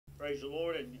Praise the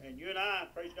Lord. And you and I,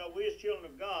 praise God, we as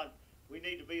children of God, we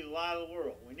need to be the light of the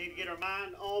world. We need to get our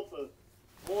mind off of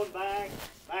going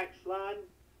backsliding,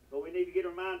 but we need to get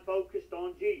our mind focused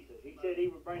on Jesus. He said he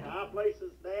would bring the high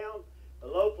places down, the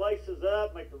low places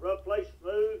up, make the rough places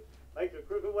smooth, make the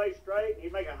crooked way straight, and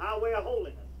he'd make a highway of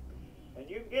holiness. And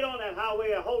you can get on that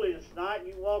highway of holiness tonight, and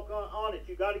you walk on it.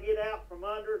 You've got to get out from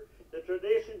under the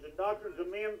traditions and doctrines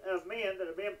of men that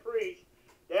have been preached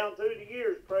down through the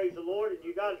years, praise the Lord. And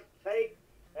you got to take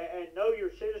and know your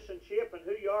citizenship and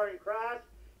who you are in Christ.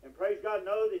 And praise God,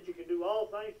 know that you can do all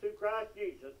things through Christ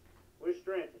Jesus, which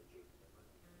strengthens you.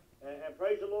 And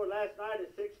praise the Lord, last night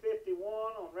at 6:51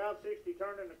 on Route 60,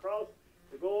 turning across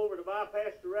to go over to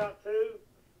bypass to Route 2,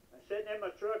 and sitting in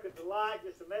my truck at the light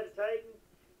just meditating.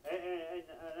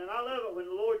 And I love it when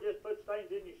the Lord just puts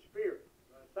things in your spirit.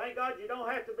 Thank God you don't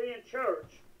have to be in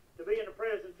church to be in the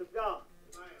presence of God.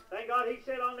 Thank God he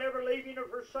said, I'll never leave you nor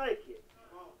forsake you.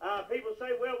 People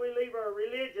say, well, we leave our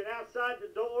religion outside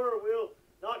the door, or we'll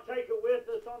not take it with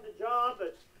us on the job,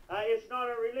 but it's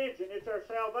not our religion, it's our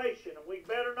salvation, and we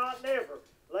better not never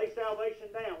lay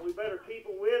salvation down. We better keep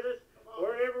it with us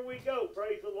wherever we go,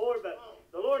 praise the Lord. But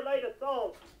the Lord laid a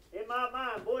thought in my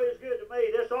mind. Boy, it's good to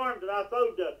me. This arm that I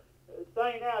throwed the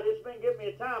thing out, it's been giving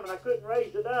me a time, and I couldn't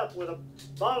raise it up with a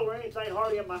bottle or anything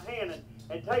hardly in my hand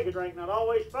and take a drink, and I'd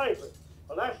always favor it.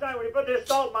 Well, last night when he put this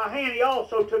thought in my hand, he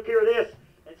also took care of this.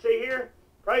 And see here,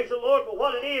 praise the Lord, but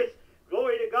what it is,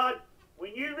 glory to God,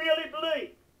 when you really believe,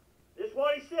 this is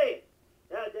what he said.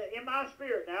 In my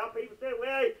spirit now, people say,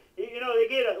 well, you know, they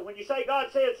get, when you say God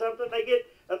said something, they get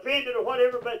offended or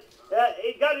whatever, but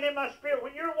he got it in my spirit.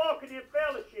 When you're walking in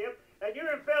fellowship, and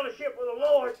you're in fellowship with the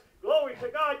Lord, glory to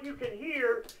God, you can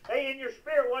hear in your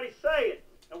spirit what he's saying.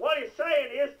 And what he's saying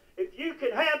is, if you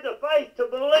can have the faith to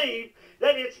believe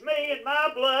that it's me and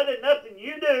my blood and nothing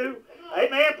you do,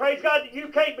 amen, praise God, that you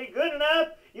can't be good enough,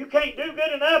 you can't do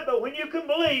good enough, but when you can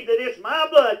believe that it's my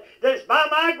blood, that it's by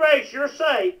my grace you're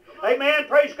saved, amen,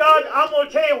 praise God, I'm going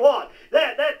to tell you what,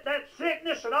 that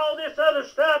sickness and all this other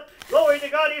stuff, glory to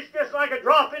God, it's just like a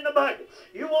drop in the bucket.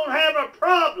 You won't have a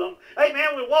problem,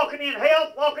 amen, with walking in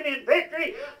health, walking in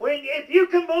victory. If you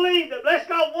can believe that, bless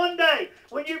God, one day,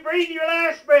 when you breathe your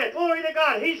last breath, glory to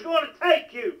God, he's going to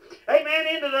take you, amen,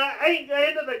 into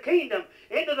the kingdom,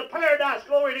 into the paradise,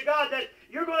 glory to God, that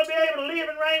you're going to be able to live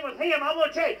and reign with him. I'm going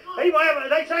to tell you,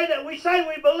 they say that we say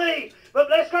we believe, but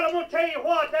bless God, I'm going to tell you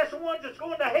what, that's the ones that's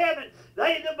going to heaven.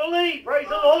 They that believe, praise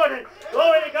the Lord, and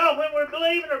glory to God, when we're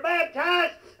believing or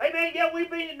baptized, amen, yeah, we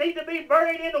need to be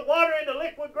buried in the water, in the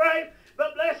liquid grave,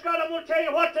 but bless God, I'm going to tell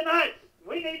you what tonight,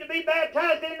 we need to be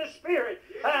baptized in the Spirit.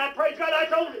 Praise God,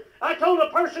 I told a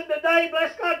person today,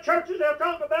 bless God, churches, they'll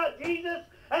talk about Jesus,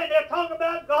 and they'll talk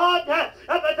about God,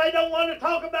 but they don't want to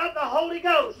talk about the Holy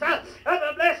Ghost. But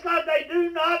bless God, they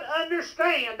do not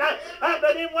understand.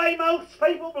 But in way most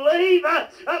people believe,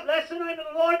 bless the name of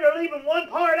the Lord, they're leaving one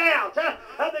part out,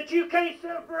 that you can't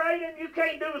separate and you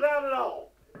can't do without it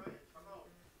all.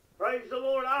 Praise the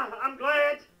Lord. I'm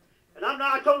glad. And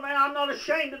I told man, I'm not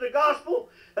ashamed of the gospel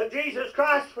of Jesus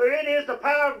Christ, for it is the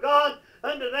power of God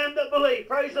unto them that believe.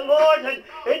 Praise the Lord. And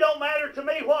it don't matter to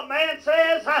me what man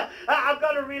says. I've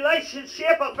got a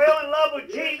relationship. I fell in love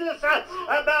with Jesus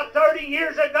about 30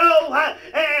 years ago.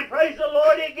 And praise the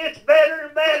Lord, it gets better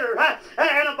and better.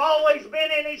 And I've always been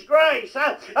in his grace.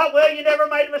 Well, you never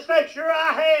made a mistake. Sure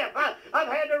I have. I've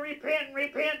had to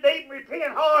repent deep and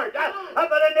repent hard. But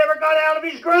I never got out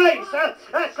of his grace.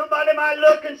 Somebody might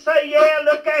look and say, yeah,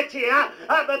 look at you.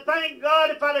 But thank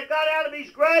God if I'd have got out of his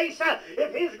grace,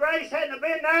 if his grace hadn't have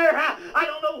been there, I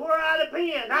don't know where I'd have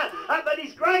been. But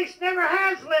his grace never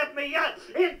has left me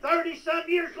in 30-some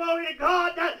years, glory to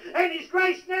God, and his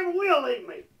grace never will leave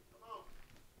me.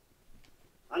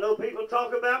 I know people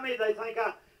talk about me, they think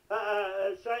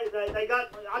say they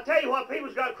got, I tell you what,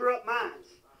 people's got corrupt minds.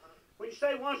 When you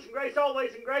say once in grace,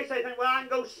 always in grace, they think, well, I can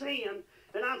go sin,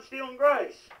 and I'm still in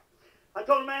grace. I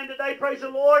told a man today, praise the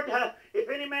Lord, if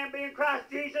any man be in Christ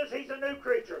Jesus, he's a new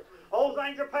creature. Old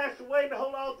things are passed away,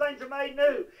 behold, all things are made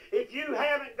new. If you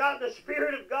haven't got the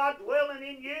Spirit of God dwelling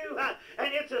in you, and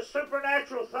it's a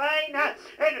supernatural thing,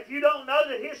 and if you don't know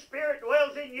that his Spirit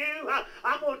dwells in you,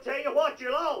 I'm going to tell you what,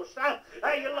 you're lost.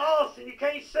 You're lost and you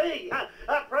can't see.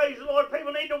 Praise the Lord,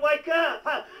 people need to wake up,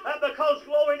 because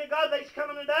glory to God, they's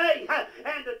coming today,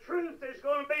 and the truth is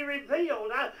going to be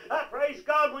revealed. Praise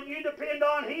God, when you depend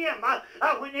on him,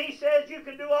 when he says you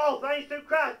can do all things through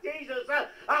Christ Jesus,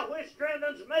 which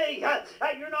strengthens me.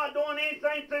 You're not doing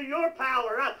anything through your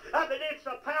power, but it's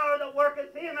the power that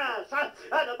worketh within us.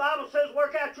 The Bible says,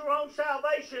 work out your own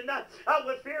salvation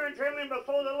with fear and trembling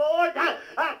before the Lord.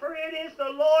 For it is the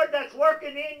Lord that's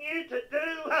working in you to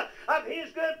do of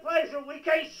His good pleasure. We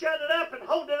can't shut it up and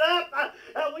hold it up.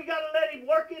 We got to let Him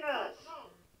work in us.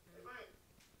 Amen.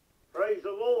 Praise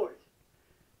the Lord.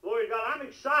 Glory to God. I'm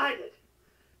excited.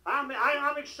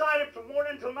 I'm excited from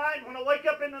morning till night. When I wake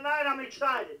up in the night, I'm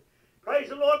excited. Praise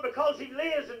the Lord, because He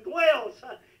lives and dwells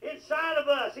inside of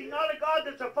us. He's not a God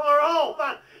that's afar off,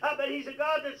 but He's a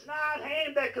God that's nigh at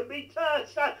hand, that can be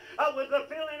touched with the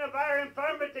feeling of our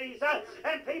infirmities.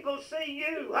 And people see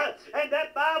you, and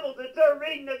that Bible that they're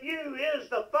reading of you is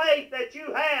the faith that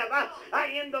you have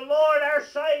in the Lord our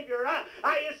Savior.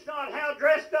 It's not how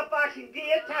dressed up I can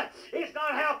get. It's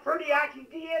not how pretty I can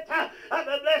get. But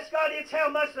bless God, it's how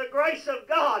much the grace of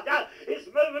God is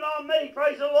moving on me.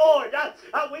 Praise the Lord.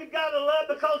 We've got to love,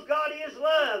 because God is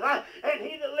love. And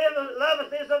He that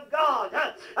loveth is of God.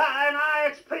 And I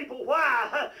ask people,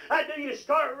 why do you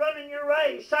start running your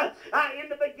race in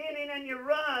the beginning, and you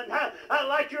run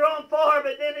like you're on fire,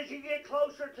 but then as you get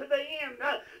closer to the end,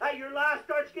 your life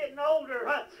starts getting older.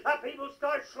 People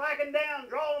start slacking down,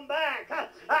 drawing back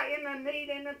in the need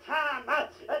and the time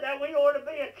that we ought to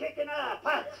be a kicking up.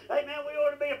 Amen. We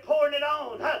ought to be a pouring it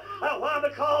on. Why?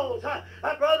 Because,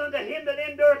 brother, to him that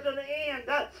endureth to the end,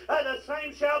 the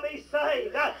same shall be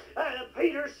saved.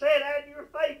 Peter said, add your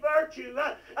faith virtue,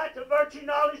 to virtue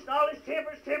knowledge, knowledge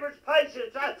temperance, temperance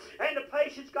patience, and to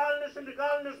patience godliness, and to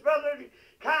godliness brotherly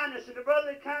kindness, and to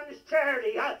brotherly kindness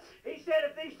charity. He said,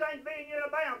 if these things be in you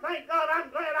abound, thank God,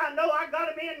 I'm glad I know I got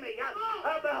them in me,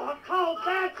 because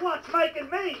that's what's making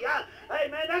me.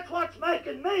 Amen. That's what's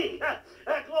making me.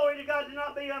 Glory to God, to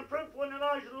not be unfruitful in the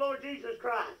knowledge of the Lord Jesus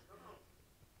Christ.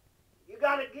 You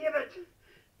got to give it.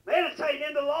 Meditate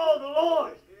in the law of the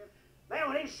Lord. Man,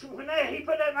 when he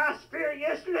put that in my spirit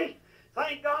yesterday,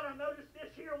 thank God I noticed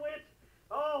this here went,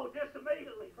 just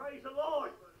immediately. Praise the Lord.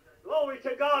 Glory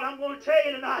to God. I'm going to tell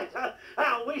you tonight,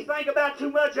 we think about too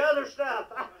much other stuff.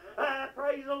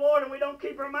 Praise the Lord, and we don't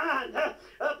keep our mind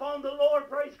upon the Lord,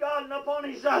 praise God, and upon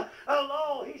His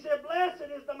law. He said, blessed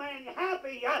is the man,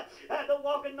 happy, that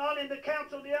walketh not in the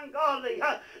counsel of the ungodly.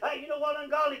 You know what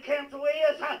ungodly counsel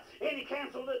is? Any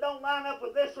counsel that don't line up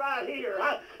with this right here.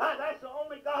 That's the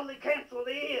only godly counsel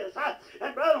there is.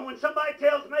 And brother, when somebody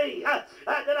tells me that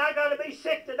I got to be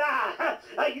sick to die,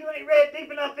 you ain't read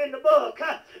deep enough in the book.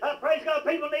 Praise God,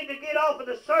 people need to get off of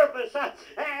the surface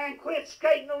and quit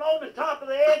skating along the top of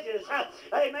the edges.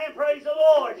 Amen. Praise the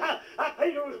Lord.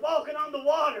 Peter was walking on the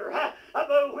water,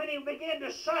 but when he began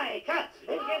to sink,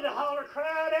 he began to holler,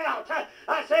 cried out.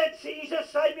 I said, Jesus,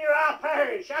 save me or I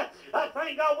perish.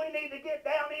 Thank God we need to get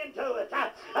down into it.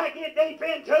 Get deep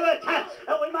into it.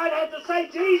 And we might have to say,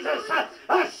 Jesus,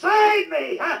 save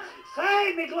me.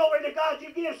 Save me, glory to God.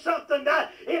 You give something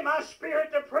in my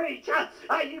spirit to preach.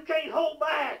 You can't hold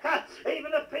back.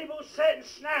 Even if people sit and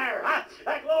snare,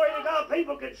 glory to God,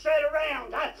 people can sit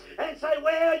around and say,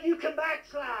 well, you can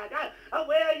backslide.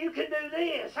 Well, you can do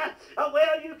this.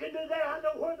 Well, you can do that. I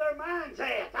know where their mind's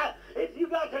at. If you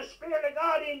got the Spirit of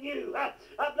God in you,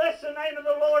 bless the name of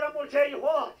the Lord, I'm going to tell you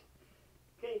what.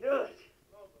 Can't do it.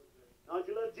 Don't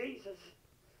you love Jesus?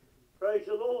 Praise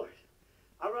the Lord.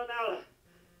 I run out of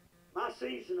my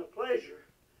season of pleasure.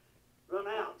 Run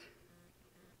out.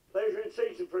 Pleasure in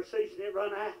season for a season, it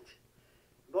run out.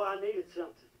 Boy, I needed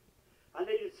something. I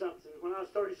needed something when I was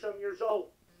 30-some years old.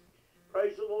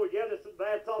 Praise the Lord. Yeah, the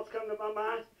bad thoughts come to my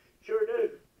mind. Sure do.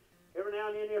 Every now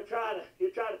and then he'll try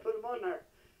to put them on there.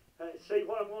 See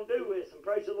what I'm going to do with them.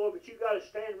 Praise the Lord. But you got to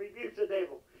stand and rebuke the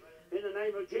devil. In the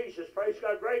name of Jesus. Praise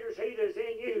God. Greater is He that is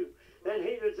in you than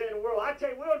he that's in the world. I tell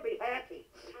you, we ought to be happy.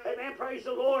 Amen. Praise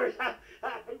the Lord.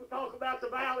 People talk about the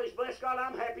valleys. Bless God,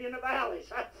 I'm happy in the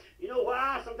valleys. You know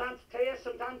why? Sometimes test,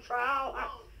 sometimes trial.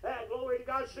 Glory to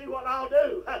God, see what I'll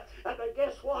do. But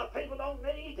guess what? People don't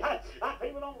need,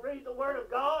 people don't read the Word of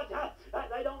God.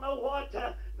 They don't know what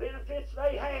benefits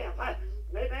they have.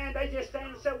 Amen. They just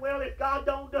stand and say, well, if God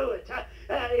don't do it,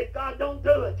 if God don't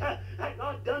do it,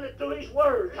 God done it through His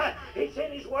Word. He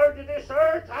sent His Word to this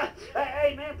earth.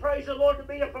 Amen. Praise the Lord, to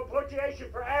be a propitiation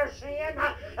for our sin.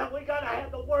 And we got to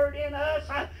have the Word in us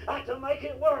to make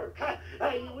it work.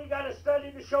 We got to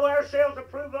study to show ourselves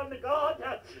approved unto God,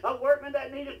 a workman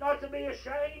that needeth not to be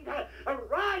ashamed,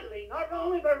 rightly, not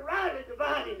only, but rightly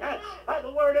dividing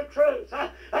the Word of truth.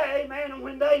 Amen. And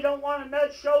when they don't want to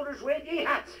nudge shoulders with you,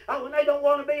 when they don't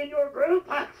want to be in your group,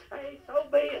 so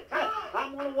be it.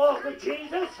 I'm going to walk with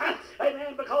Jesus.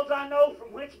 Amen. Because I know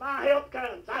from whence my help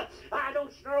comes. I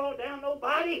don't snarl down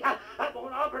nobody.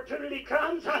 When opportunity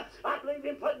comes, I believe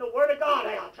in putting the Word of God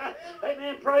out.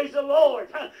 Amen. Praise the Lord.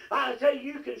 I tell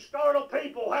you, you can startle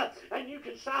people and you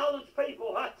can silence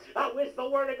people with the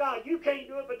Word of God. You can't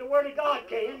do it, but the Word of God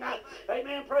can.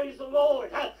 Amen. Praise the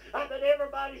Lord. That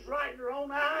everybody's right in their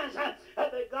own eyes.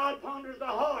 That God ponders the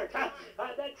heart.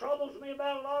 That troubles me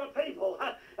about a lot of people.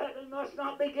 They must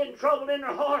not be getting trouble in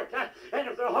their heart. And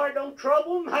if their heart don't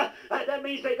trouble them, that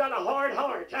means they got a hard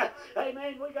heart.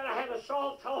 Amen. We got to have a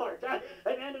soft heart.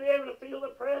 Amen. To be able to feel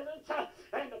the presence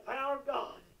and the power of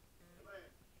God.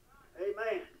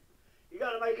 Amen. You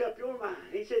got to make up your mind.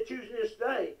 He said, choosing this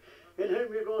day in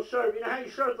whom you're going to serve. You know how you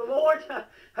serve the Lord?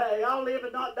 Hey, I'll live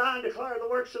and not die and declare the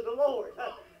works of the Lord.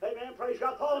 Amen. Praise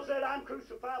God. Paul said, I'm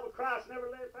crucified with Christ, never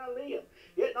let I live.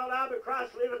 Yet not I, but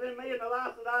Christ liveth in me, and the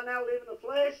life that I now live in the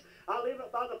flesh, I live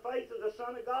it by the faith of the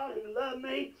Son of God who loved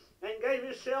me and gave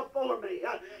himself for me.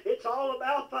 It's all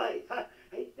about faith.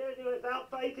 He said without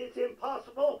faith it's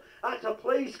impossible to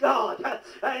please God.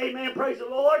 Amen. Praise the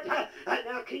Lord.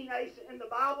 Now King Asa in the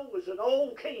Bible was an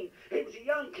old king. He was a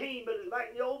young king, but it was back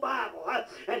in the old Bible.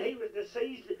 And he was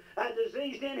diseased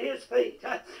in his feet.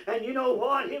 And you know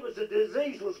what? The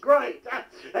disease was great.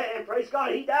 And praise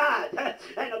God, he died.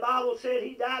 And the Bible said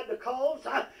he died because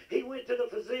he went to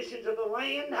the physicians of the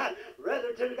land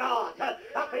rather to God.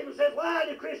 People said, why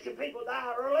do Christian people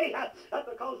die early?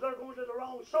 Because they're going to the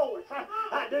wrong source.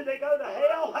 Do they go to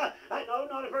hell? No,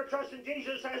 not if they're trusting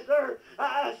Jesus as their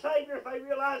Savior, if they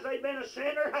realize they've been a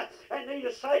sinner and need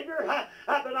a Savior.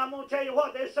 But I'm going to tell you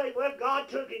what, they say, well, God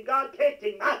took him, God picked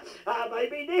him.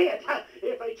 Maybe he did.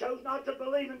 If they chose not to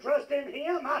believe and trust in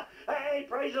him, hey,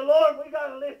 praise the Lord, we got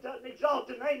to lift up and exalt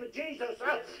the name of Jesus,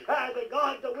 the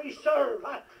God that we serve.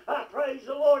 Praise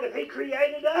the Lord. If he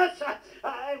created us,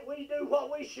 and we do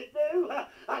what we should do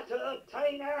to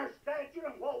obtain our stature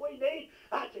and what we need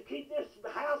to keep this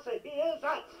house of his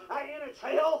in its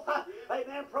health.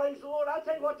 Amen. Praise the Lord. I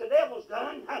tell you what the devil's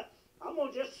done. I'm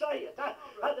going to just say it.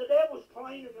 The devil's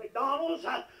playing at McDonald's,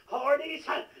 Hardee's,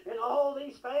 and all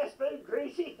these fast food,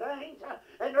 greasy things,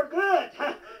 and they're good.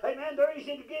 Amen. They're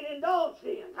easy to get indulged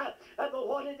in. But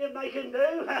what did it make him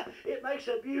do? It makes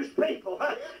abuse people.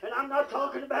 And I'm not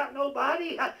talking about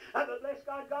nobody. But bless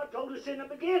God, God told us in the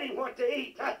beginning what to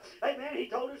eat. Amen. He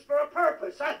told us for a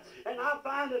purpose. And I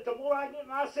find that the more I get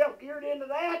myself geared into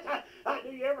that, do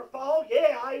you ever fall?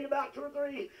 Yeah, I ate about 2 or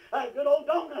 3 good old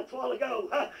donuts a while ago.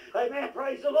 Amen.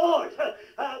 Praise the Lord.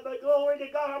 But glory to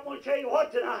God, I'm going to tell you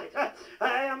what tonight.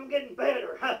 I'm getting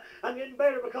better. I'm getting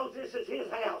better because this is his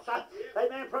house.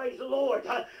 Amen. Praise the Lord.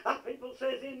 People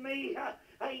says in me,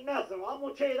 ain't nothing. Well, I'm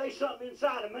going to tell you there's something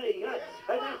inside of me.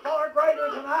 Amen. Far greater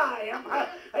than I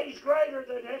am. He's greater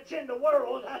than that's in the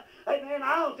world. Amen.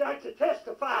 I would like to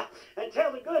testify and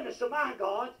tell the goodness of my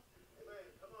God.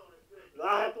 Do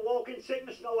I have to walk in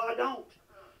sickness? No, I don't.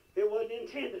 It wasn't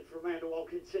intended for man to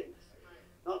walk in sickness.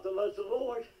 Not that loves the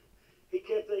Lord. He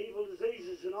kept the evil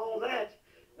diseases and all that.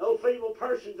 No feeble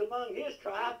persons among his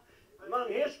tribe, among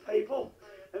his people.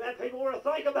 And that people were to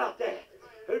think about that.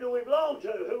 Who do we belong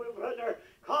to? Who we put their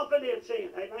confidence in?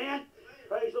 Amen?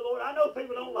 Praise the Lord. I know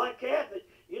people don't like that, but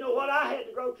you know what? I had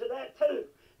to grow to that too.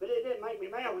 But it didn't make me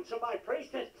mad when somebody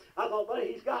preached it. I thought,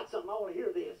 buddy, he's got something. I want to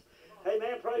hear this.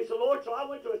 Amen. Praise the Lord. So I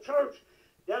went to a church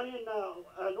down in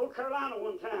North Carolina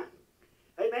one time.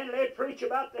 Amen. And they'd preach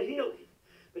about the healing.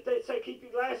 But they'd say, keep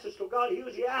your glasses till God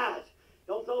heals your eyes.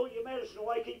 Don't throw your medicine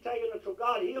away. Keep taking it till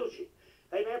God heals you.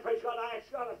 Amen. Praise God. I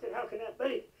asked God, I said, how can that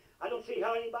be? I don't see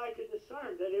how anybody could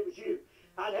discern that it was you.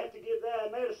 I'd have to give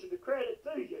that medicine the credit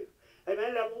through you.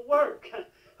 Amen. That won't work.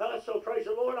 So praise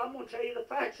the Lord. I'm going to tell you the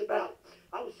facts about it.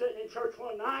 I was sitting in church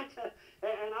one night,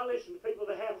 and I listened to people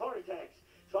that have heart attacks.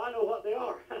 So I know what they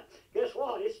are. Guess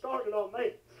what? It started on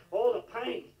me. Oh, the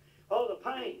pain. Oh, the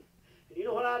pain. And you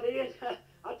know what I did?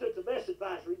 I took the best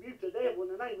advice. Rebuke the devil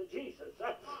in the name of Jesus.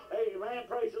 Amen.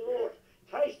 Praise the Lord.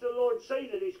 Taste the Lord and see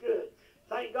that he's good.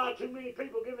 Thank God too many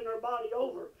people giving their body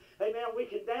over. Amen. We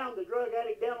can down the drug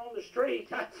addict down on the street,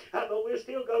 but we'll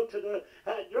still go to the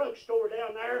drugstore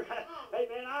down there.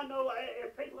 Amen. I know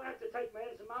if people have to take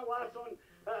medicine, my wife's on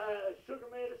sugar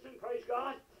medicine, praise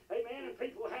God. Amen. And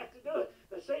people have to do it.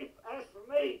 But see, as for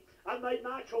me, I made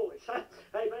my choice.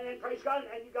 Amen. Praise God.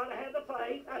 And you got to have the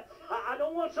faith. I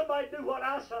don't want somebody to do what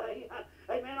I say.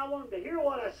 Amen. I want them to hear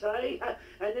what I say.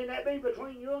 And then that be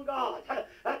between you and God.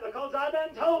 Because I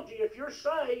done told you, if you're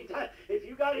saved, if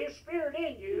you got his spirit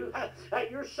in you,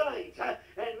 you're saved.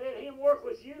 And let him work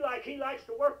with you like he likes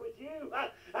to work with you.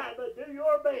 But do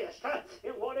your best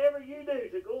in whatever you do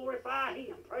to glorify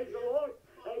him. Praise the Lord.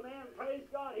 Amen. praise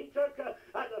God. He took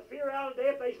the fear out of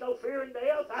death. There's no fear in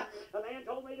death. A man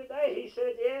told me today, he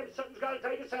said, yeah, but something's got to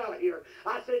take us out of here.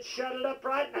 I said, shut it up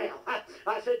right now.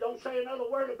 I said, don't say another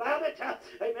word about it.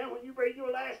 Amen. When you breathe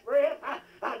your last breath,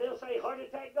 they'll say heart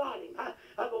attack got him.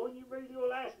 But when you breathe your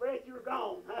last breath, you're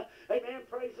gone. Amen.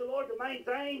 Praise the Lord. The main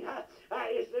thing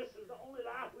is this is the only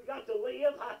life we got to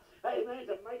live. Amen.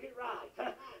 To make it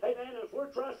right. Amen. If we're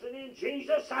trusting in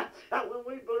Jesus, when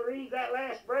we breathe that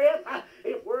last breath,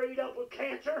 if we're eat up with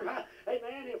cancer,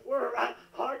 amen. If we're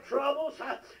heart troubles,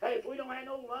 if we don't have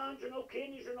no lungs or no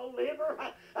kidneys or no liver,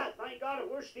 thank God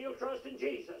if we're still trusting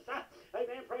Jesus.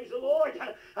 Amen. Praise the Lord.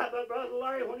 But Brother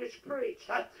Larry, when it's preached,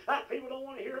 people don't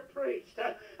want to hear it preached.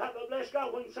 But bless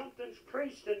God, when something's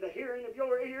preached in the hearing of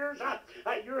your ears,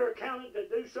 you're accounted to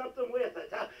do something with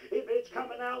it. If it's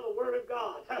coming out of the Word of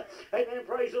God. Amen.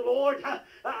 Praise the Lord.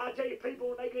 I tell you, people,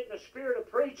 when they get in the spirit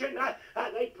of preaching,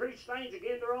 they preach things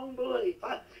against their own belief.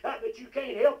 But you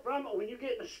can't help from it. When you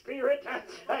get in the spirit,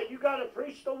 you got to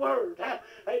preach the Word.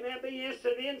 Amen. Be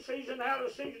instant in season, out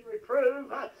of season,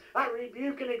 reprove. I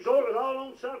rebuke and exhort with all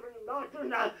long suffering and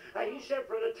doctrine. He said,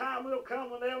 for the time will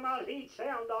come when they'll not heed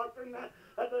sound doctrine,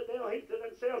 but they'll heap to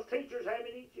themselves teachers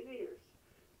having itching ears.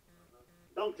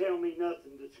 Don't tell me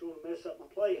nothing that's going to mess up my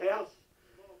playhouse.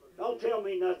 Don't tell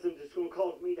me nothing that's going to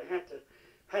cause me to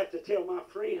have to tell my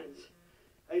friends.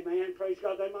 Amen. Praise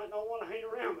God. They might not want to hang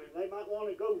around me. They might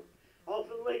want to go off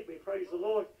and leave me. Praise the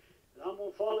Lord. And I'm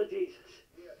going to follow Jesus.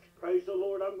 Praise the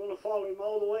Lord. I'm going to follow him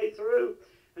all the way through.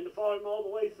 And to follow him all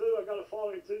the way through, I've got to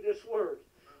follow him through this word.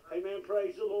 Amen.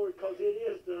 Praise the Lord. Because it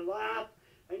is the life.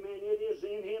 Amen. It is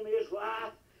in him is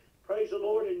life. Praise the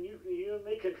Lord. And you and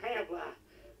me can have life.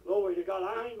 Glory to God.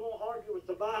 I ain't going to argue with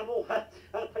the Bible.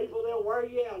 People, they'll wear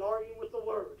you out arguing with the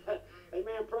Word.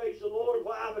 Amen. Praise the Lord.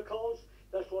 Why? Because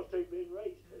that's what they've been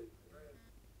raised to.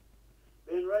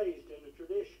 Been raised in the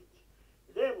traditions.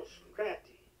 The devil's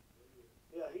crafty.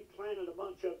 Yeah, he planted a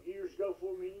bunch of years ago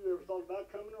before me and you ever thought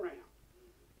about coming around.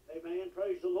 Amen.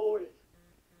 Praise the Lord.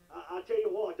 I tell you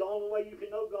what, the only way you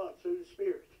can know God is through the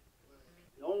Spirit.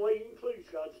 The only way you can please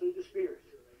God is through the Spirit.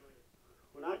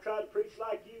 When I try to preach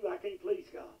like you, I can't please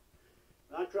God.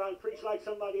 When I try to preach like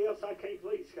somebody else, I can't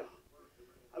please God.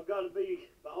 I've got to be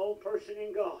my own person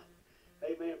in God.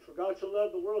 Amen. For God so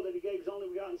loved the world that he gave his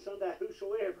only begotten Son, that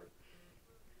whosoever,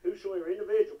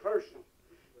 individual, personal.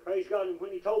 Praise God. And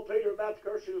when he told Peter about the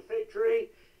curse of the fig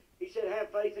tree, he said,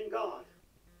 have faith in God.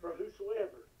 For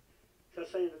whosoever shall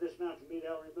say unto this mountain, be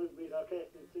thou removed, be thou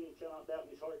cast into the sea, and shall not doubt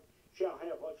in his heart, shall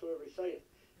have whatsoever he saith.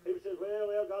 People says,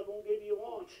 well, God won't give you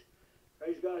once.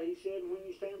 Praise God. He said, when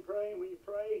you stand praying, when you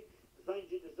pray, the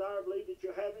things you desire, believe that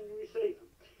you're having, you receive them.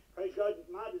 Praise God.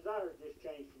 My desires just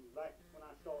changed from back when I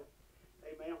started.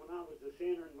 Amen. When I was a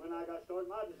sinner and when I got started,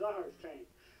 my desires changed.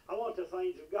 I want the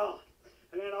things of God.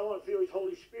 Amen. I want to feel his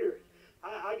Holy Spirit.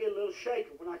 I get a little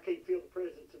shaken when I can't feel the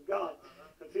presence of God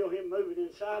and feel him moving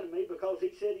inside of me, because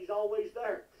he said he's always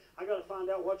there. I got to find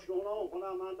out what's going on. What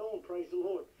am I doing? Praise the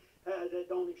Lord. That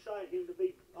don't excite him to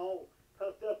be all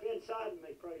puffed up inside of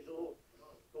me. Praise the Lord.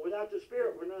 But without the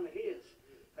Spirit, we're none of his.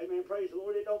 Amen. Praise the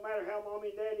Lord. It don't matter how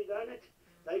mommy and daddy done it.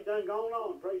 They've done gone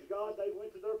on. Praise God. They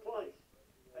went to their place.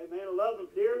 Amen. I love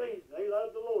them dearly. They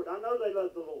love the Lord. I know they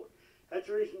love the Lord. That's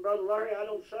the reason, Brother Larry, I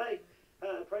don't say,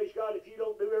 praise God, if you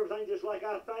don't do everything just like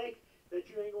I think,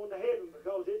 that you ain't going to heaven,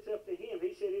 because it's up to him.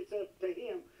 He said it's up to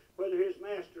him whether his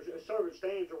master's servant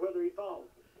stands or whether he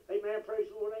falls. Amen. Praise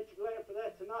the Lord. Ain't you glad for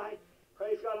that tonight?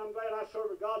 Praise God. I'm glad I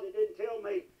serve a God that didn't tell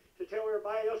me to tell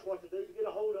everybody else what to do, to get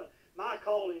a hold of my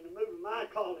calling and move in my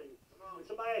calling. When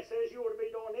somebody says you ought to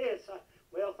be doing this,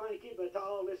 well, thank you, but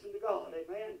I'll listen to God.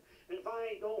 Amen. And if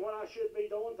I ain't doing what I should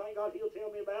be doing, thank God he'll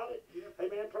tell me about it. Yep.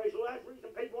 Amen. Praise the Lord. That's the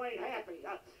reason people ain't happy.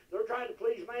 They're trying to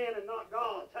please man and not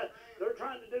God. They're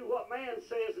trying to do what man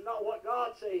says and not what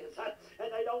God says.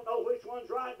 And they don't know which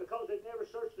one's right because they've never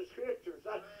searched the Scriptures.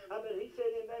 But he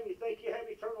said, in them you think you have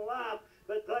eternal life,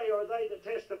 but they are they that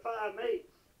testify me.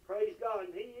 Praise God.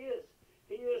 And he is.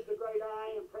 He is the great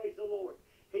I am. Praise the Lord.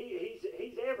 He's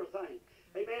everything.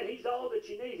 Amen. He's all that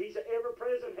you need. He's an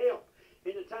ever-present help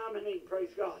in the time of need.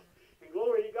 Praise God. And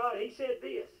glory to God. He said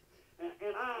this,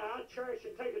 and I cherish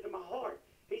and take it to my heart.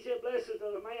 He said, blessed is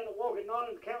the man that walketh not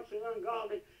in the counsel of the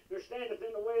ungodly, nor standeth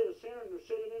in the way of the sinner, nor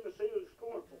sitteth in the seat of the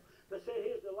scornful. But said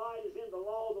his delight is in the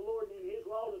law of the Lord, and in his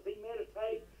law doth he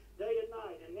meditate day and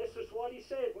night. And this is what he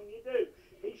said when you do.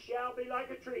 He shall be like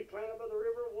a tree planted by the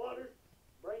river of waters,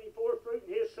 bringing forth fruit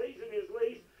in his season, his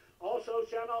leaves also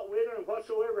shall not wither, and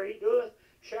whatsoever he doeth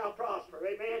shall prosper.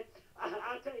 Amen.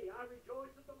 I tell you, I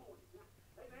rejoice in the morning.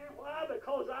 Amen. Why?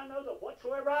 Because I know that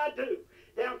whatsoever I do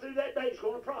down through that day is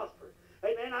going to prosper.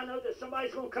 Amen. I know that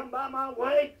somebody's going to come by my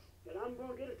way And I'm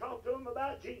going to get to talk to them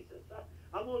about Jesus.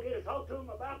 I'm going to get to talk to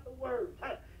them about the Word.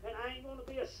 And I ain't going to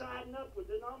be a siding up with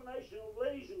denominational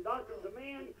beliefs and doctrines of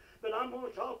men, but I'm going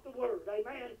to talk the Word.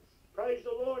 Amen. Praise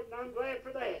the Lord, and I'm glad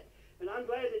for that. And I'm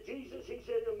glad that Jesus, he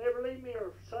said he'll never leave me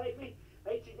or forsake me.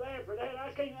 Ain't you glad for that?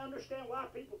 I can't understand why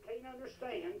people can't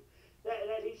understand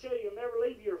that he said he'll never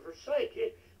leave you or forsake you.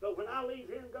 But when I leave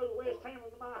here and go to West Hamlin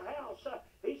to my house,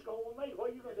 he's going with me. What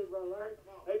are you going to do, Brother Larry?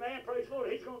 Amen. Praise the Lord.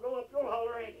 He's going to go up your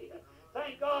holler, ain't he?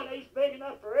 Thank God he's big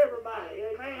enough for everybody.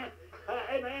 Amen.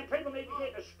 Amen. People need to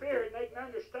get in the Spirit and they can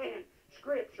understand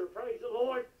Scripture. Praise the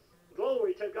Lord.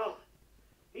 Glory to God.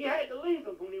 He had to leave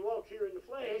them when he walked here in the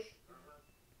flesh.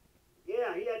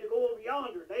 Yeah, he had to go over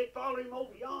yonder. They'd follow him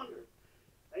over yonder.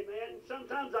 Amen.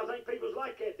 Sometimes I think people's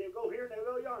like that. They'll go here and they'll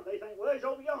go yonder. They think, well, he's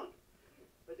over yonder.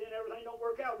 But then everything don't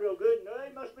work out real good. No,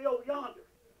 he must be over yonder.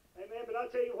 Amen. But I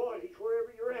tell you what, he's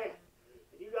wherever you're at.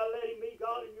 And you got to let him be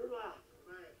God in your life.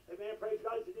 Amen. Praise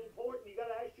God. It's important. You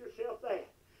got to ask yourself that.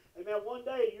 Amen. One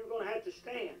day you're going to have to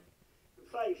stand and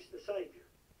face the Savior.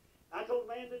 I told a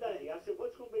man today, I said,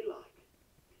 what's going to be like?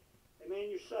 Amen.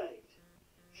 You're saved.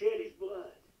 Shed his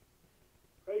blood.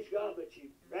 Praise God, but you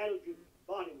rattled your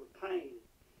body with pain.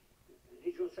 And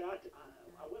he's going to say,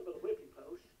 I went by the whipping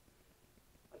post.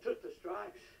 I took the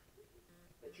stripes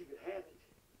that you could have it.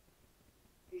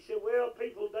 He said, well,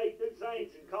 people, they do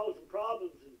things and cause them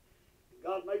problems, and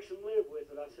God makes them live with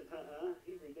it. I said,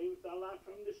 he redeems thy life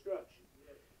from destruction.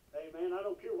 Amen. I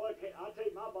don't care what. I tell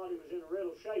you, my body was in a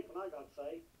riddle shape when I got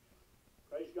saved.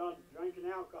 Praise God, drinking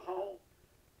alcohol,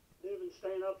 living,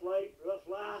 staying up late, rough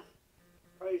life.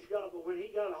 Praise God. But when he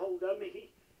got a hold of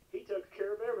me, he took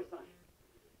care of everything.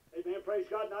 Amen. Praise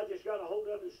God. And I just got a hold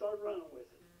of it and started running with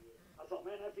it. I thought,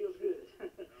 man, that feels good.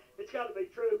 It's got to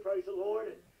be true. Praise the Lord.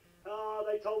 And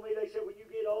they told me, they said, when you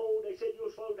get old, they said,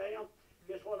 you'll slow down.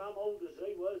 Guess what? I'm old as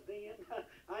they was then.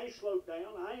 I ain't slowed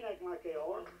down. I ain't acting like they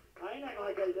are. I ain't acting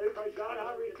like they do. Praise God.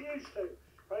 I refuse to.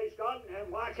 Praise God. And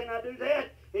why can I do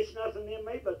that? It's nothing in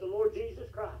me but the Lord Jesus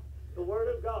Christ, the Word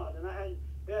of God. And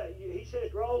he says,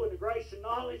 grow in the grace and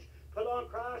knowledge. Put on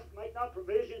Christ. Make not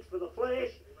provisions for the flesh.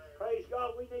 Praise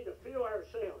God. We need to fill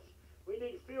ourselves. We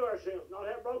need to fill ourselves. Not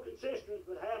have broken cisterns,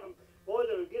 but have them, boy,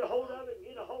 that'll get a hold of it and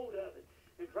get a hold of it.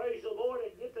 And praise the Lord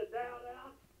and get the doubt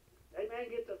out. Amen.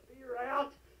 Get the fear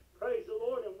out. Praise the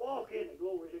Lord and walk in it.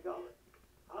 Glory to God.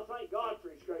 I thank God for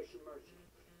his grace and mercy.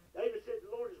 David said,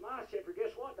 the Lord is my shepherd.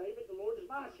 Guess what, David? The Lord is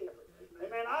my shepherd.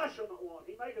 Amen. I shall not want.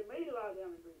 He maketh me to lie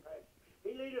down in green pastures.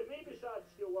 He leadeth me beside the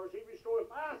still waters. He restoreth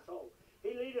my soul.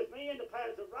 He leadeth me in the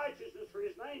paths of righteousness for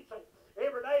his name's sake.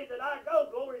 Every day that I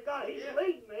go, glory to God, he's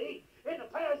leading me in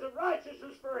the paths of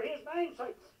righteousness for his name's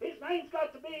sake. His name's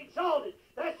got to be exalted.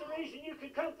 That's the reason you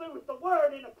can come through with the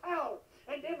word in the power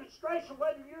and demonstration,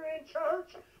 whether you're in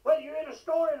church, whether you're in a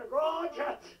store, in a garage,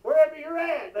 wherever you're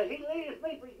at. But he leadeth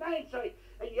me for his name's sake.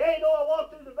 And yea, though I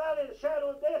walk through the valley of the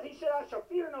shadow of death, he said, I shall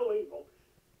fear no evil.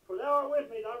 For thou art with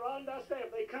me, thy rod and thy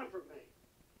staff, they comfort me.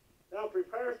 Thou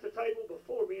preparest the table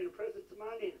before me in the presence of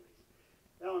mine enemies.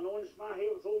 Thou anointest my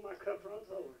head with oil, my cup runneth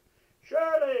over.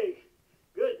 Surely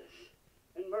goodness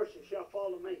and mercy shall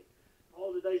follow me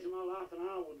all the days of my life, and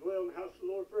I will dwell in the house of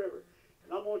the Lord forever.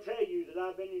 And I'm going to tell you that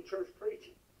I've been in church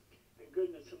preaching, and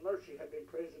goodness and mercy have been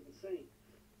present and seen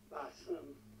by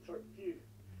some certain few.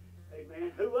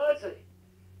 Amen. Who was he?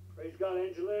 Praise God,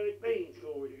 angelic beings,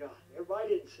 glory to God.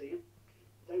 Everybody didn't see him.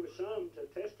 There were some to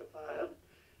testify of it.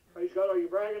 Praise God, are you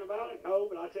bragging about it?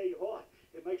 No, but I tell you what,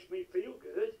 it makes me feel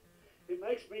good. It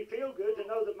makes me feel good to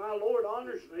know that my Lord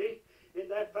honors me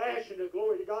in that fashion, of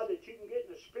glory to God, that you can get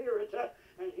in the Spirit,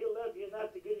 and he'll love you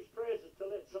enough to get his presence to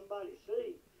let somebody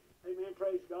see. Amen,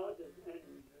 praise God. And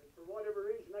for whatever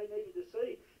reason they needed to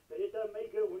see, but it doesn't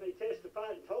make good when they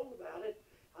testified and told about it.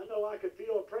 I know I could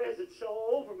feel a presence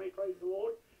all over me, praise the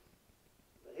Lord.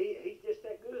 But he's just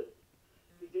that good.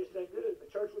 He's just that good.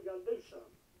 But church, we got to do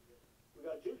something. We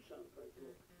got to do something, praise the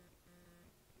Lord.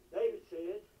 David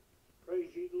said, praise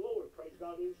ye the Lord. Praise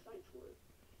God in his sanctuary.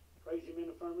 Praise him in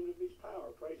the firmament of his power.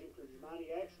 Praise him for his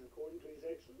mighty action according to his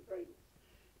excellent greatness.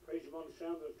 Praise him on the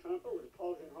sound of the trumpet, with a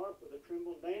pulsing harp, with a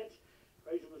trembling dance.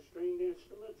 Praise him with stringed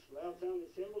instruments, loud sounding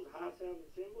cymbals, high sounding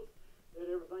cymbals. Let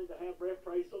everything that have breath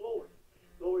praise the Lord.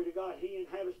 Glory to God. He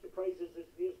inhabits the praises of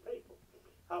his people.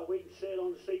 How we can sit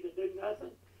on the seat and do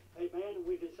nothing. Amen. And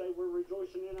we can say we're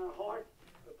rejoicing in our heart.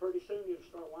 But pretty soon it'll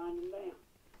start winding down.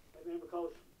 Amen.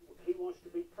 Because he wants to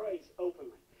be praised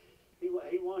openly. He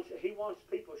wants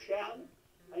people shouting.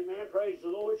 Amen. Praise the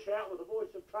Lord. Shout with a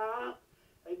voice of triumph.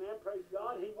 Amen. Praise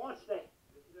God. He wants that.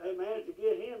 Amen. To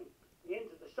get him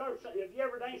into the service. Have you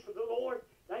ever danced with the Lord?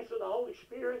 Danced with the Holy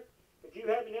Spirit? If you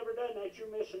haven't ever done that,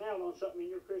 you're missing out on something in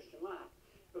your Christian life.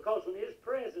 Because when His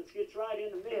presence gets right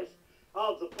in the midst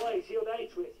of the place, He'll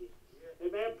dance with you.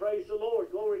 Amen. Praise the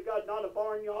Lord. Glory to God. Not a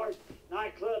barnyard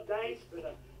nightclub dance,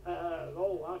 but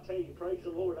oh, I'll tell you, praise the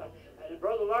Lord. And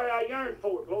Brother Larry, I yearn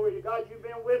for it. Glory to God. You've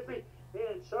been with me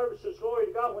in services. Glory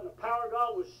to God. When the power of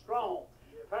God was strong,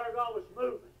 the power of God was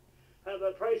moving.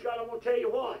 But praise God, I'm going to tell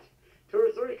you what. 2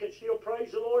 or 3 can still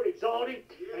praise the Lord, exalt Him,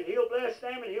 and He'll bless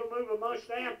them, and He'll move amongst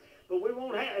them. But we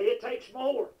won't have, it takes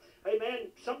more.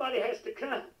 Amen. Somebody has to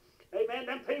come. Amen.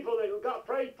 Them people that got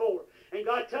prayed for and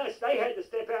got touched, they had to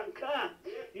step out and come.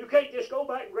 You can't just go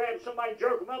back and grab somebody and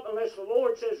jerk them up unless the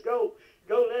Lord says go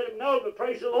let them know. But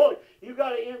praise the Lord, you got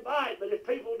to invite. But if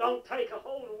people don't take a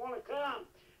hold and want to come,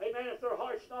 amen, if their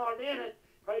heart's not in it,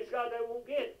 praise God, they won't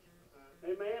get it.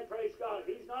 Amen. Praise God.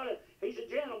 He's a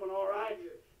gentleman, all right.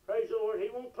 Praise the Lord. He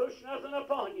won't push nothing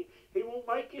upon you. He won't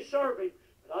make you serve Him.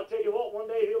 But I'll tell you what, one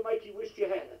day He'll make you wish you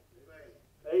had it.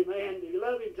 Amen. Do you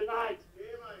love Him tonight?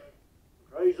 Amen.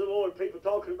 Praise the Lord. People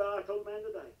talking about, I told a man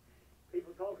today,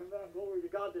 people talking about, glory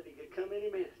to God, that He could come any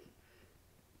minute.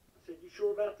 I said, you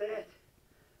sure about that?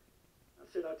 I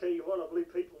said, I'll tell you what, I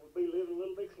believe people would be living a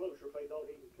little bit closer if they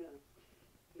thought He would come.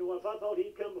 You know what, if I thought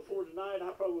He'd come before tonight, I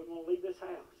probably wouldn't want to leave this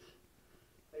house.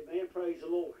 Amen. Praise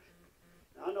the Lord.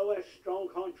 Now, I know that's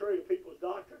strong contrary to people's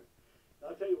doctrine.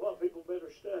 I'll tell you what, people better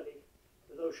study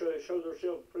to those show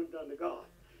themselves approved unto God.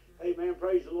 Amen.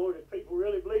 Praise the Lord. If people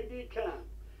really believed He'd come,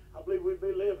 I believe we'd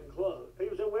be living close.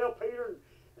 People say, well, Peter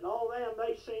and all them,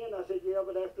 they sinned. I said, yeah,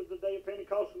 but after the day of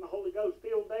Pentecost when the Holy Ghost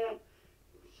filled them,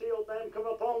 sealed them, come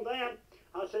upon them,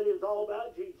 I said it was all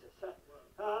about Jesus.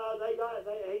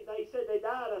 They said they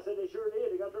died. I said they sure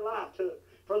did. They got their life took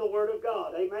for the Word of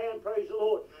God. Amen. Praise the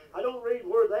Lord. I don't read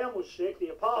where them was sick.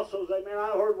 The apostles, amen,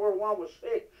 I heard where one was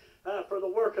sick for the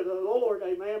work of the Lord.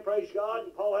 Amen. Praise God.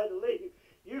 And Paul had to leave.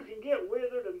 You can get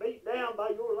withered and beat down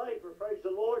by your labor. Praise the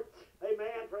Lord.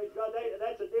 Amen. Praise God.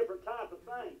 That's a different type of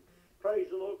thing. Praise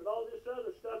the Lord. But all this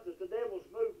other stuff that the devil's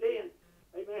moved in,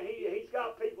 amen, he's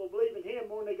got people believing Him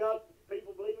more than they got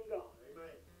people believing God.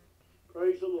 Amen.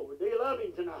 Praise the Lord. Do you love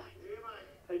Him tonight?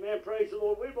 Amen. Amen. Praise the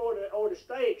Lord. We ought to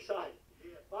stay excited.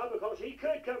 Yeah. Why? Because He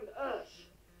could come to us.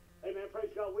 Amen. Praise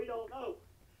God. We don't know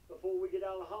before we get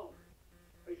out of the holler.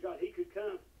 Praise God. He could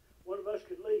come. One of us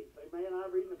could leave. Amen. I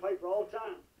read in the paper all the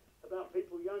time about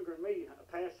people younger than me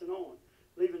passing on,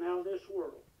 leaving out of this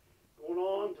world, going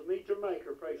on to meet their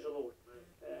Maker. Praise the Lord.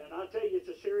 And I tell you, it's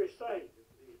a serious thing.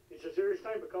 It's a serious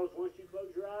thing because once you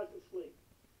close your eyes and sleep,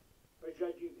 praise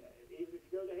God, even if you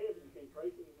go to heaven, you can't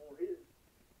pray for Him no more here.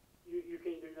 You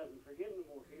can't do nothing for Him no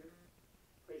more here.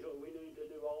 Praise the Lord. We need to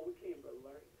do all we can, Brother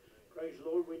Larry. Praise the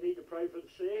Lord. We need to pray for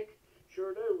the sick.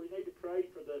 Sure do. We need to pray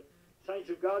for the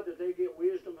saints of God that they get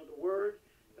wisdom of the Word,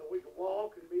 that we can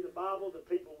walk and be the Bible that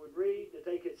people would read, that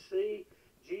they could see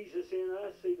Jesus in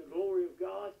us, see the glory of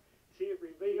God, see it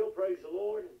revealed. Praise the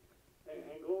Lord.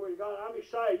 And glory to God. I'm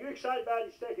excited. You excited about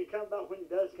His second coming, about when He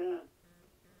does come?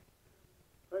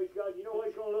 Praise God. You know what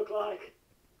He's going to look like?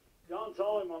 John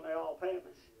saw Him on the Isle of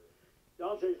Patmos.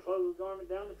 John said His clothes were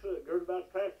garment down the foot, girded about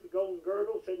the path with the golden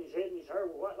girdle, said His head and His hair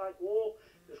were white like wool,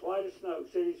 as white as snow,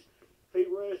 said His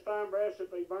feet were as fine brass if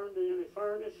they burned in a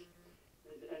furnace,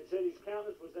 and said His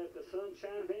countenance was as the sun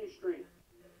shined in His strength.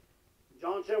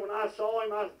 John said, when I saw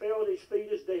Him, I fell at His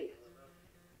feet as dead.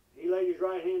 He laid His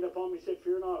right hand upon me and said,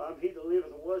 fear not, I'm He that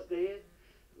liveth and was dead.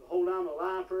 Behold, I'm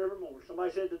alive forevermore.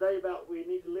 Somebody said today about we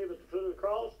need to live at the foot of the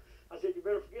cross. I said, you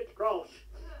better forget the cross.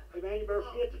 Amen. You better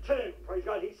forget the tomb. Praise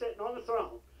God. He's sitting on the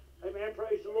throne. Amen.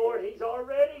 Praise the Lord. He's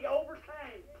already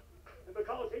overcame. And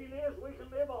because He lives, we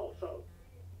can live also.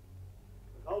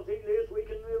 Because He lives, we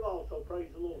can live also.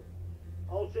 Praise the Lord.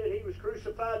 Paul said He was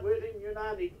crucified with Him. You and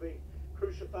I need to be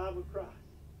crucified with Christ.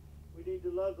 We need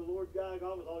to love the Lord God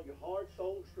with all your heart,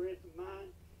 soul, strength, and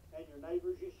mind, and your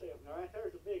neighbors yourself. Now, right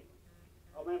there's a big one.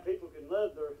 Oh, man, people can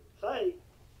love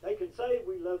they can say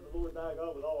we love the Lord thy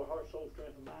God with all our heart, soul,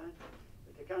 strength, and mind,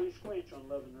 but they kind of squinch on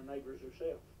loving their neighbors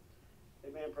themselves.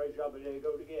 Amen, praise God, but they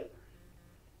go together.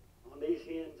 On these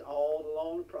hands, all the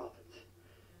law and the prophets.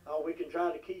 Oh, we can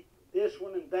try to keep this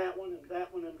one and that one and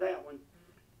that one and that one,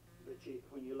 but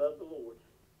when you love the Lord,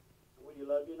 and when you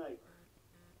love your neighbor,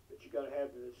 but you got to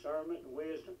have the discernment and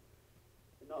wisdom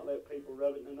and not let people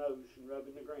rub it in the nose and rub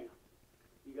it in the ground.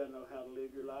 You got to know how to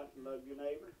live your life and love your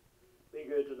neighbor. Be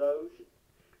good to those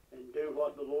and do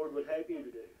what the Lord would have you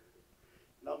to do.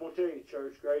 And I'm going to tell you,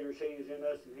 church, greater is He is in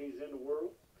us than He's in the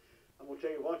world. I'm going to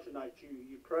tell you what tonight,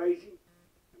 you praise Him,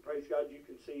 and praise God you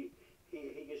can see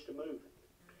He gets to moving.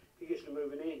 He gets to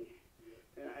moving in you.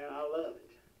 And I love it.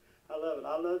 I love it.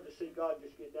 I love to see God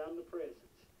just get down in the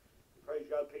presence. Praise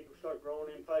God, people start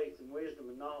growing in faith and wisdom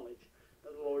and knowledge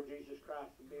of the Lord Jesus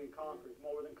Christ and being conquerors,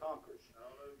 more than conquerors.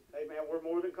 Amen. We're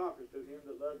more than conquerors through him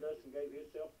that loved us and gave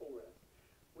himself for us.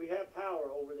 We have power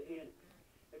over the enemy.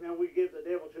 Amen. We give the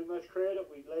devil too much credit.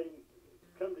 We let him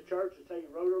come to church and say,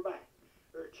 you wrote her back.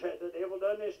 Or the devil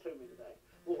done this to me today.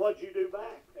 Well, what'd you do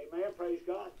back? Amen. Praise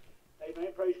God.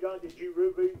 Amen. Praise God. Did you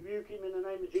rebuke him in the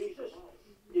name of Jesus?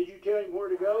 Did you tell him where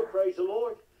to go? Praise the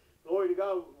Lord. Glory to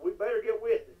God. We better get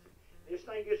with it. This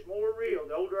thing gets more real.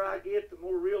 The older I get, the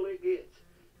more real it gets.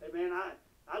 Amen.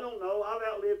 I don't know. I've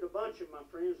outlived a bunch of my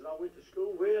friends that I went to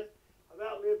school with. I've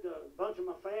outlived a bunch of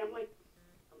my family.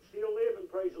 I'm still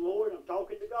living, praise the Lord. I'm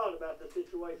talking to God about the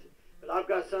situation. But I've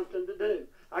got something to do.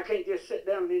 I can't just sit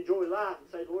down and enjoy life and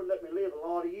say, Lord, let me live a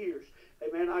lot of years.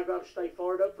 Amen. I've got to stay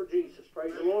fired up for Jesus.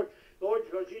 Praise the Lord. Lord,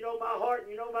 because you know my heart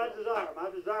and you know my desire. My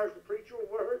desire is to preach your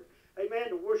word. Amen.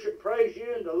 To worship, praise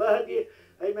you, and to love you.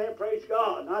 Amen. Praise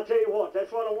God. And I tell you what,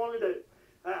 that's what I want to do.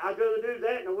 I'd rather do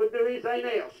that than I wouldn't do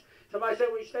anything else. Somebody said,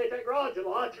 well, you stay at that garage a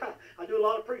lot. I do a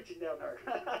lot of preaching down there.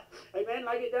 Amen. And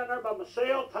I get down there by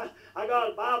myself. I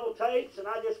got Bible tapes, and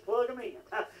I just plug them in.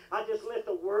 I just let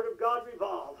the Word of God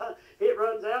revolve. It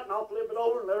runs out, and I'll flip it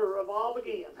over and let it revolve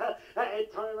again.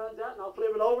 It runs out, and I'll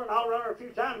flip it over, and I'll run it a few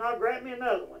times, and I'll grab me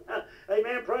another one.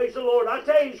 Amen. Praise the Lord. I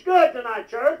tell you, He's good tonight,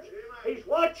 church. He's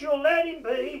what you'll let Him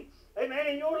be. Amen.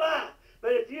 In your life.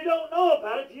 But if you don't know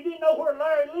about it, if you didn't know where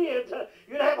Larry lived,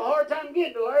 you'd have a hard time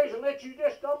getting to Larry's unless you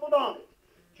just stumbled on it.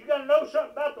 But you got to know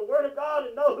something about the Word of God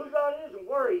and know who God is and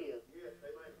where He is. Yes,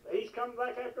 He's coming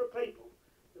back after a people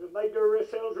that have made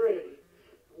themselves ready.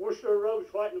 Washed their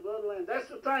robes white in the blood of the Lamb. That's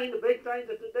the thing, the big thing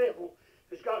that the devil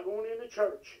has got going in the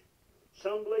church.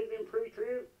 Some believe in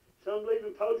pre-trib, some believe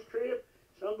in post-trib,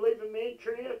 some believe in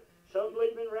mid-trib, some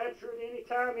believe in rapture at any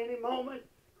time, any moment.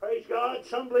 Praise God.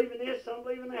 Some believe in this, some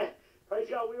believe in that. Praise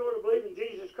God, we ought to believe in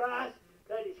Jesus Christ,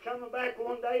 that He's coming back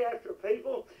one day after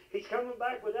people. He's coming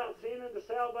back without sin unto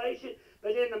salvation.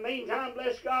 But in the meantime,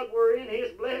 bless God, we're in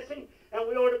His blessing, and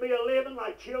we ought to be living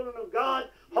like children of God,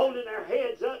 holding our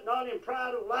heads up, not in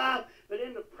pride of life, but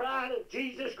in the pride of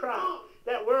Jesus Christ,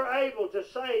 that we're able to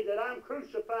say that I'm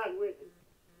crucified with Him.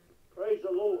 Praise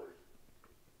the Lord.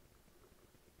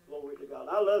 Glory to God.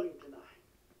 I love Him tonight.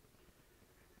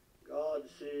 God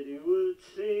said He would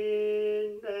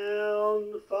send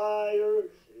down the fire,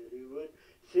 said He would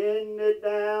send it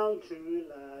down to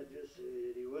Elijah,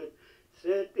 said He would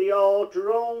set the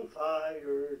altar on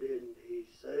fire, didn't He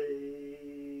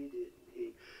say, didn't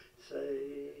He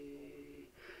say?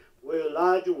 Well,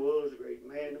 Elijah was a great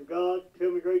man of God.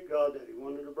 Tell me, great God, that he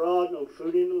wandered abroad, no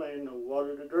food in the land, no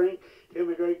water to drink. Tell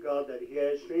me, great God, that he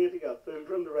had strength, he got food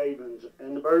from the ravens,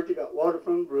 and the birds, he got water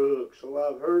from the brook. So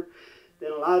I've heard.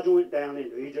 Then Elijah went down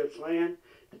into Egypt's land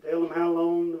to tell them how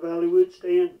long the valley would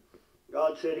stand.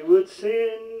 God said He would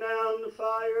send down the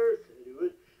fire, said He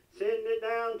would send it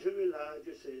down to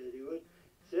Elijah, said He would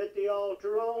set the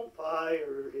altar on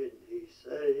fire, didn't He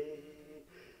say?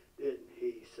 Didn't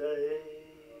He say?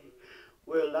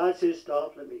 Well, Elijah said,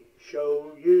 stop, let me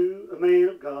show you a man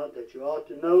of God that you ought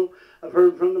to know. I've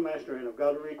heard from the Master, and I've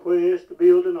got a request to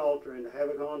build an altar and to have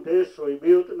a contest. So he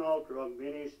built an altar of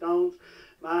many stones.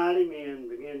 Mighty men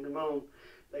began to moan.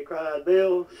 They cried,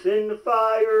 Baal, send the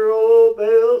fire, oh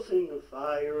Baal, send the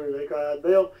fire. They cried,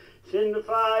 Baal, send the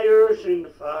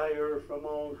fire from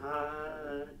on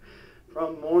high.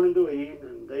 From morning to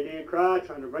evening they did cry,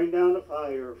 trying to bring down the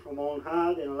fire from on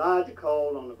high. Then Elijah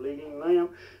called on the bleeding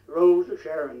lamb, the rose of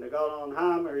Sharon, the God on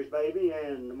high, Mary's baby,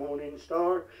 and the morning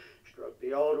star struck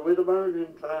the altar with a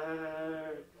burning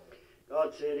fire.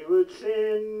 God said He would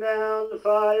send down the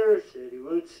fire, said He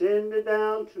would send it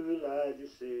down to Elijah,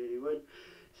 said He would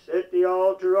set the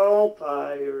altar on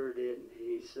fire, didn't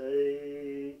He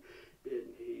say?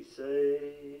 Didn't He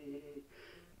say?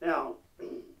 Now,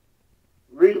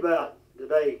 read about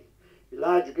today.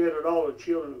 Elijah gathered all the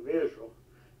children of Israel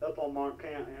up on Mount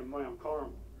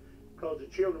Carmel because the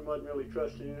children wasn't really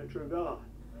trusting in the true God.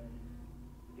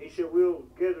 He said, we'll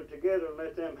gather together and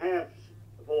let them have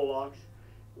the bullocks.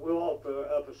 We'll offer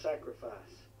up a sacrifice.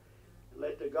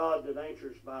 Let the God that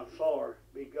answers by far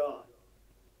be God.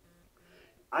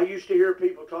 I used to hear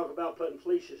people talk about putting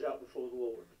fleeces out before the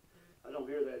Lord. I don't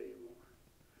hear that anymore.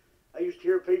 I used to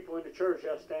hear people in the church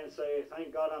out stand and say,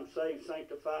 thank God I'm saved,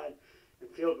 sanctified, and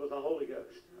filled with the Holy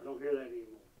Ghost. I don't hear that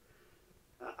anymore.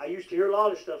 I used to hear a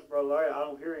lot of stuff, Brother Larry. I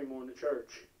don't hear anymore in the church.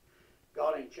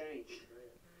 God ain't changed.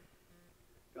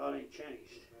 God ain't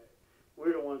changed.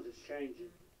 We're the ones that's changing.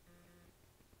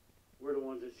 We're the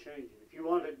ones that's changing. If you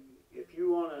want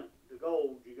the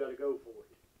gold, you got to go for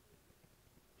it.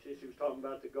 Sister was talking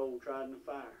about the gold tried in the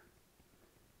fire.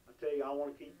 I tell you, I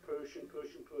want to keep pushing,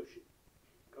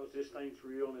 because this thing's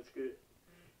real and it's good.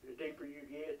 The deeper you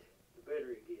get, the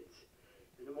better it gets.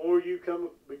 And the more you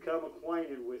become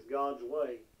acquainted with God's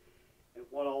way and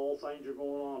what all things are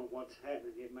going on and what's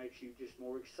happening, it makes you just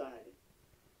more excited.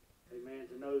 Amen.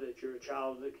 To know that you're a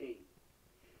child of the King.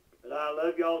 But I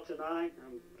love y'all tonight.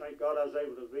 Thank God I was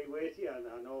able to be with you. And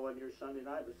I know I wasn't here Sunday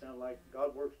night, but it sounded like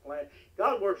God works plan.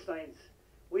 God works things.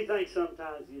 We think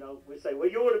sometimes, we say, well,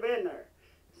 you would have been there.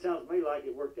 It sounds to me like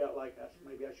it worked out like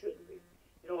maybe I shouldn't be.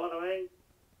 You know what I mean?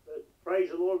 But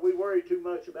praise the Lord, we worry too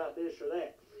much about this or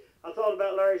that. I thought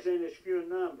about Larry saying it's few in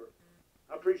number.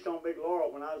 I preached on Big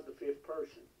Laurel when I was the 5th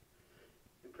person.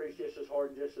 And preached just as hard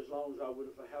and just as long as I would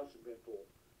if a house had been full.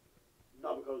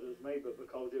 Not because it was me, but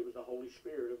because it was the Holy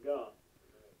Spirit of God.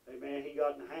 Amen. He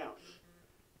got in the house.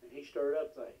 And he stirred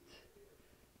up things.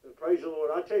 But praise the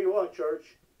Lord. I tell you what, church.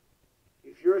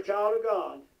 If you're a child of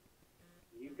God,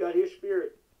 you've got His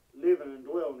Spirit living and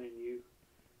dwelling in you,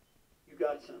 you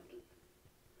got something.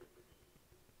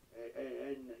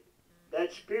 And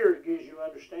that Spirit gives you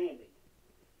understanding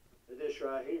of this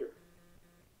right here.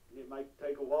 And it may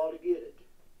take a while to get it.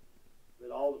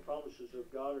 But all the promises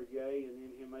of God are yea, and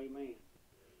in Him amen.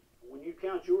 When you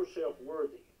count yourself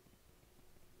worthy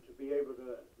to be able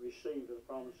to receive the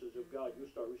promises of God, you'll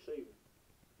start receiving.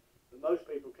 But most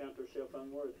people count themselves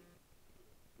unworthy.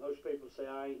 Most people say,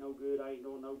 I ain't no good, I ain't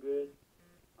doing no good.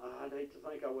 I'd hate to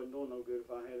think I wasn't doing no good if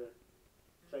I had a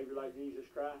Savior like Jesus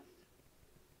Christ.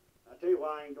 I tell you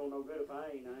why I ain't doing no good if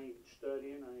I ain't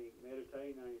studying, I ain't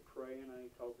meditating, I ain't praying, I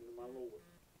ain't talking to my Lord.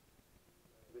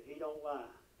 But He don't lie.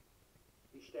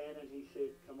 He's standing, He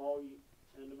said, come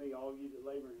unto me, all you that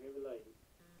labor and heavy laden,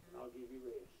 and I'll give you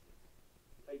rest.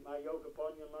 Take my yoke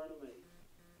upon you and learn of me.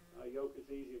 My yoke is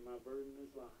easy and my burden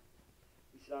is light.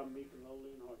 He said, I'm meek and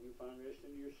lowly in heart, and you'll find rest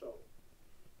into your soul.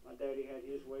 My daddy had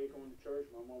his way going to church.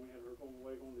 My mommy had her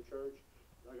way going to church.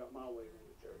 I got my way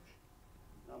going to church.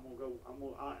 And I'm going to go,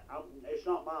 it's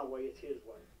not my way, it's His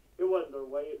way. It wasn't their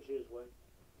way, it was His way.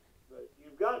 But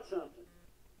you've got something.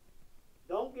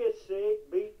 Don't get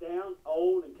sick, beat down,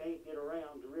 old, and can't get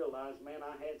around to realize, man,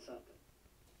 I had something.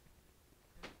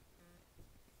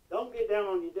 Don't get down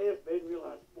on your deathbed and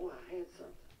realize, boy, I had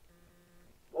something.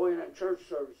 Boy, in that church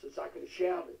service, I could have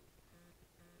shouted.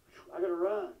 I could have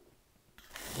run.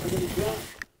 I could have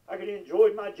jumped. I could have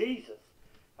enjoyed my Jesus.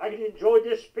 I could have enjoyed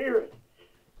this Spirit.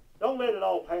 Don't let it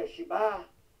all pass you by.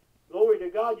 Glory to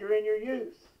God, you're in your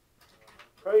youth.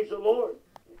 Praise the Lord.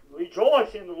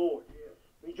 Rejoice in the Lord.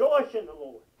 Rejoice in the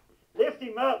Lord. Lift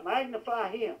Him up. Magnify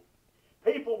Him.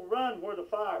 People run where the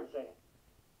fire's at.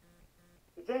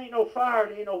 If there ain't no fire,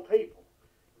 there ain't no people.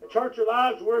 The church of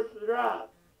lives worth the drive.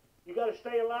 You got to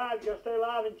stay alive. You got to stay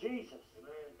alive in Jesus.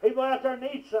 Amen. People out there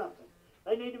need something.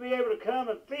 They need to be able to come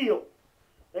and feel.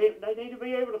 They need to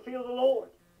be able to feel the Lord.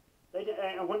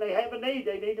 And when they have a need,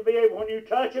 they need to be able, when you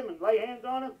touch them and lay hands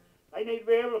on them, they need to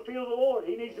be able to feel the Lord.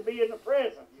 He needs to be in the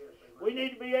presence. Yes, we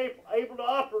need to be able to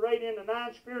operate in the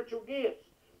 9 spiritual gifts.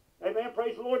 Amen.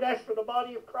 Praise the Lord. That's for the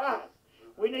body of Christ.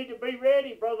 We need to be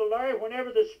ready, Brother Larry,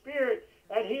 whenever the Spirit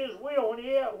at His will,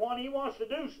 when He wants to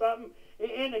do something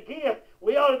in a gift,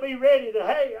 we ought to be ready to,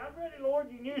 hey, I'm ready, Lord,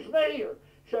 you can use me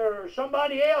or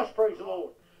somebody else, praise the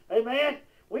Lord. Amen.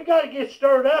 We got to get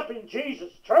stirred up in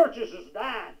Jesus. Churches is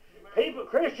dying.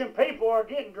 Christian people are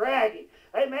getting draggy.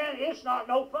 Amen. It's not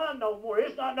no fun no more.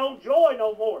 It's not no joy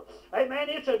no more. Amen.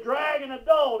 It's a drag and a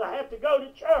dull to have to go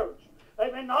to church.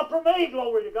 Amen. Not for me,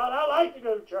 glory to God. I like to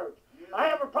go to church. I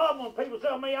have a problem when people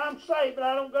tell me I'm saved, but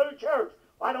I don't go to church.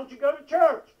 Why don't you go to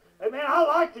church? Amen. I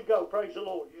like to go, praise the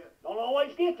Lord. Don't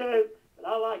always get to, but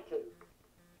I like to.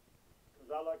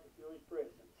 Because I like to feel His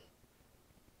presence.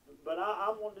 But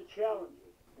I want to challenge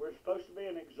you. We're supposed to be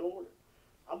an exhorter.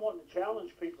 I'm wanting to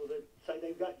challenge people that say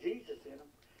they've got Jesus in them.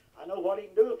 I know what He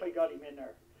can do if they got Him in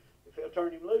there. If He'll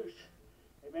turn Him loose.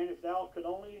 Amen. If thou could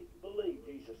only believe,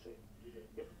 Jesus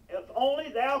said. If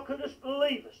only thou couldst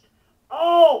believest.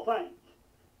 All things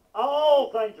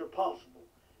are possible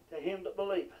to him that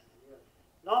believeth.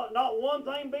 Not one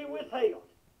thing be withheld.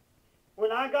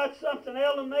 When I got something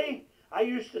ailing me, I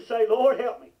used to say, Lord,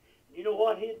 help me. And you know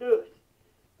what? He'd do it.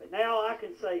 But now I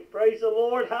can say, praise the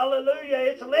Lord, hallelujah,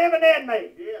 it's living in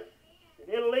me. Yes. And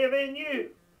it'll live in you.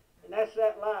 And that's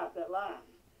that life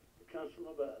that comes from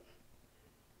above.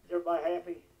 Is everybody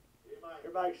happy? Amen.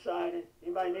 Everybody excited?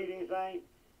 Anybody need anything?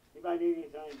 Anybody need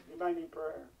anything? Anybody need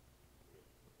prayer?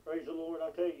 Praise the Lord, I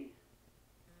tell you.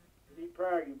 If you need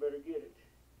prayer, you better get it.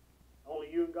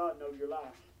 Only you and God know your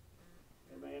life.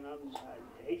 Amen.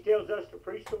 He tells us to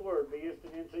preach the word, be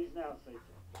instant in season, out of season.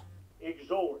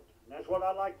 Exhort. And that's what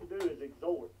I like to do, is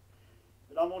exhort.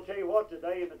 But I'm going to tell you what, the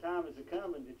day and the time is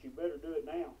coming that you better do it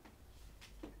now.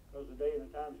 Because the day and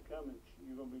the time's coming,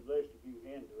 you're going to be blessed if you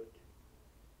can do it.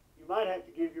 You might have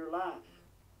to give your life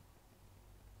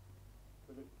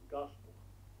for the gospel.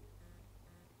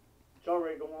 It's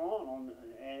already going on,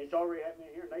 and it's already happening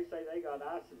here. And they say they got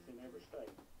ISIS in every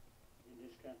state in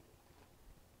this country.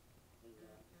 And,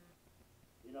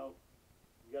 you know,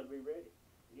 you got to be ready.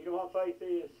 You know what faith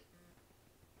is?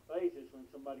 Faith is when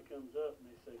somebody comes up and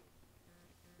they say,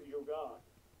 "Who's your God?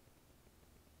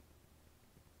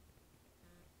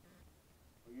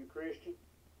 Are you a Christian?"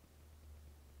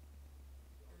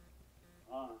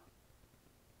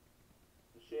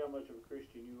 Let's see how much of a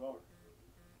Christian you are.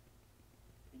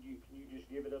 Can you just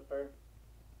give it up there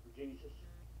for Jesus?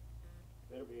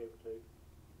 Better be able to.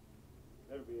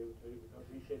 Better be able to, because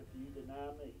he said, if you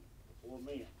deny me before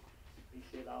men, he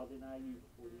said, I'll deny you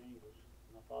before the angels,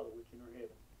 my Father which in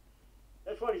heaven.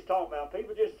 That's what he's talking about.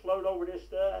 People just float over this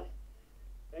stuff.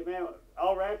 Amen.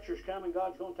 All rapture's coming.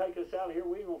 God's going to take us out of here.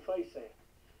 We ain't going to face that.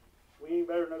 We ain't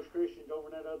better than those Christians over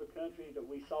in that other country that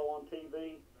we saw on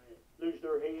TV lose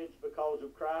their heads because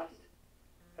of Christ.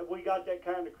 Have we got that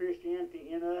kind of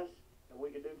Christianity in us that we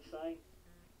could do the same?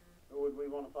 Or would we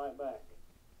want to fight back?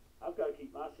 I've got to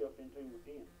keep myself in tune with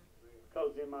him.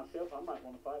 Because in myself, I might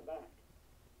want to fight back.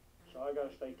 So I got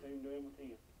to stay tuned to him with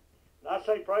him. And I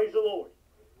say, praise the Lord.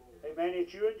 Amen.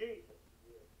 It's you and Jesus.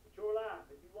 It's your life.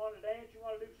 If you want to dance, you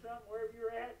want to do something, wherever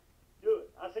you're at, do it.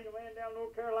 I seen a man down in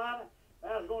North Carolina.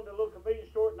 I was going to a little convenience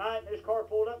store at night, and this car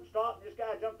pulled up and stopped, and this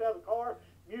guy jumped out of the car,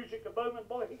 music a booming.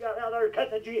 Boy, he got out there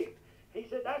cutting a jig. He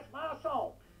said, that's my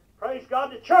song. Praise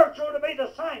God. The church ought to be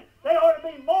the same. They ought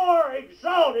to be more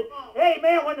exalted.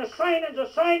 Amen. When the saints are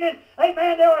singing,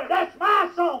 amen, that's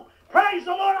my song. Praise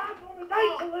the Lord. I'm going to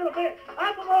dance a little bit.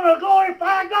 I'm going to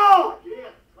glorify God. Yeah,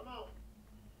 come on.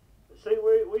 See,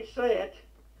 we say it,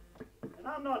 and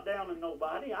I'm not downing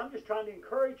nobody. I'm just trying to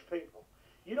encourage people.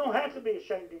 You don't have to be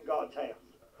ashamed in God's house.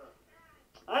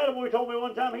 I had a boy told me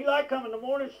one time he liked coming to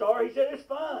Morning Star. He said, it's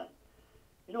fun.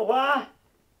 You know why?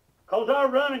 Because I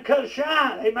run and cut a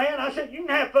shine. Amen. I said, you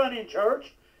can have fun in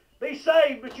church. Be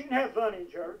saved, but you can have fun in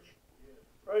church.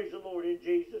 Praise the Lord in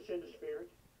Jesus, in the Spirit.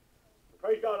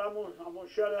 Praise God, I'm going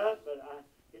to shut up, but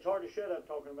it's hard to shut up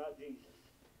talking about Jesus.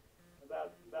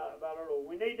 About our Lord.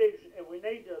 We need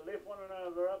to lift one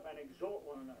another up and exhort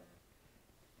one another.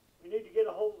 We need to get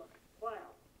a hold of the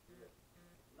plow.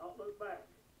 Not look back.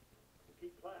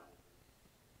 Keep plowing.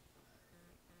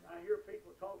 I hear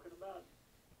people talking about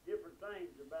different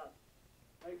things about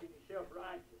making yourself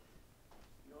righteous.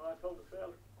 You know, I told the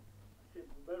fella, I said,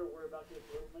 we better worry about this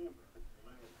little member.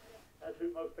 That's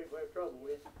who most people have trouble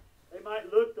with. They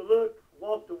might look the look,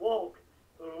 walk the walk,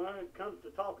 but when it comes to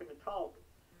talking the talk,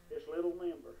 this little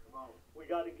member, we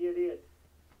got to get it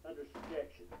under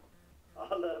subjection. I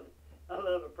love it. I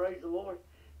love it. Praise the Lord.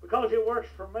 Because it works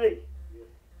for me.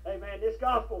 Amen. This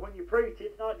gospel, when you preach,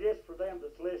 it's not just for them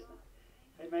that's listening.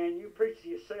 Amen. You preach to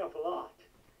yourself a lot.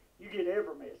 You get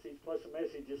every message, plus a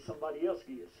message that somebody else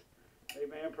gives.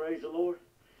 Amen. Praise the Lord.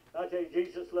 I tell you,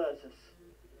 Jesus loves us.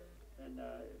 And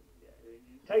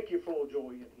take your full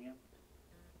joy in him.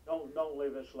 Don't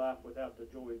live this life without the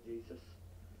joy of Jesus.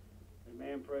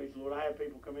 Amen. Praise the Lord. I have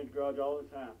people come in the garage all the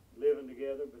time, living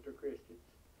together, but they're Christians.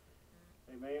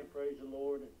 Amen. Praise the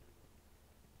Lord. And,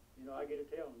 you know, I get to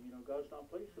tell them, you know, God's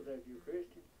not pleased with that if you're a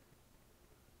Christian.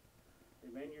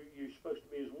 Amen. You're supposed to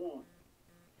be as one.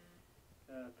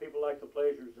 People like the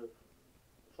pleasures of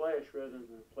the flesh rather than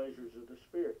the pleasures of the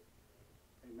Spirit.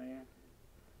 Amen.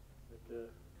 But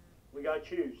we got to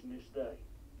choose in this day.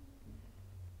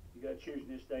 You got to choose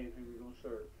in this day who we're going to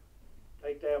serve.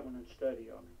 Take that one and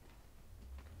study on it.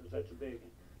 Because that's a big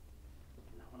one.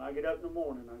 When I get up in the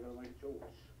morning, I got to make a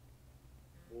choice.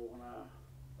 Or when I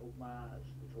open my eyes,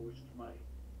 the choice is made.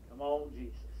 Come on,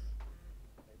 Jesus.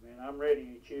 Amen. I'm ready,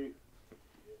 ain't you?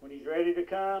 When he's ready to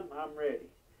come, I'm ready.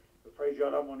 But praise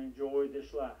God, I want to enjoy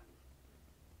this life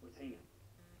with him.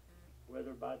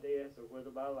 Whether by death or whether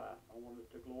by life, I want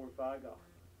it to glorify God.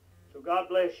 So God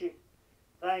bless you.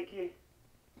 Thank you.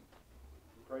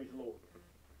 And praise the Lord.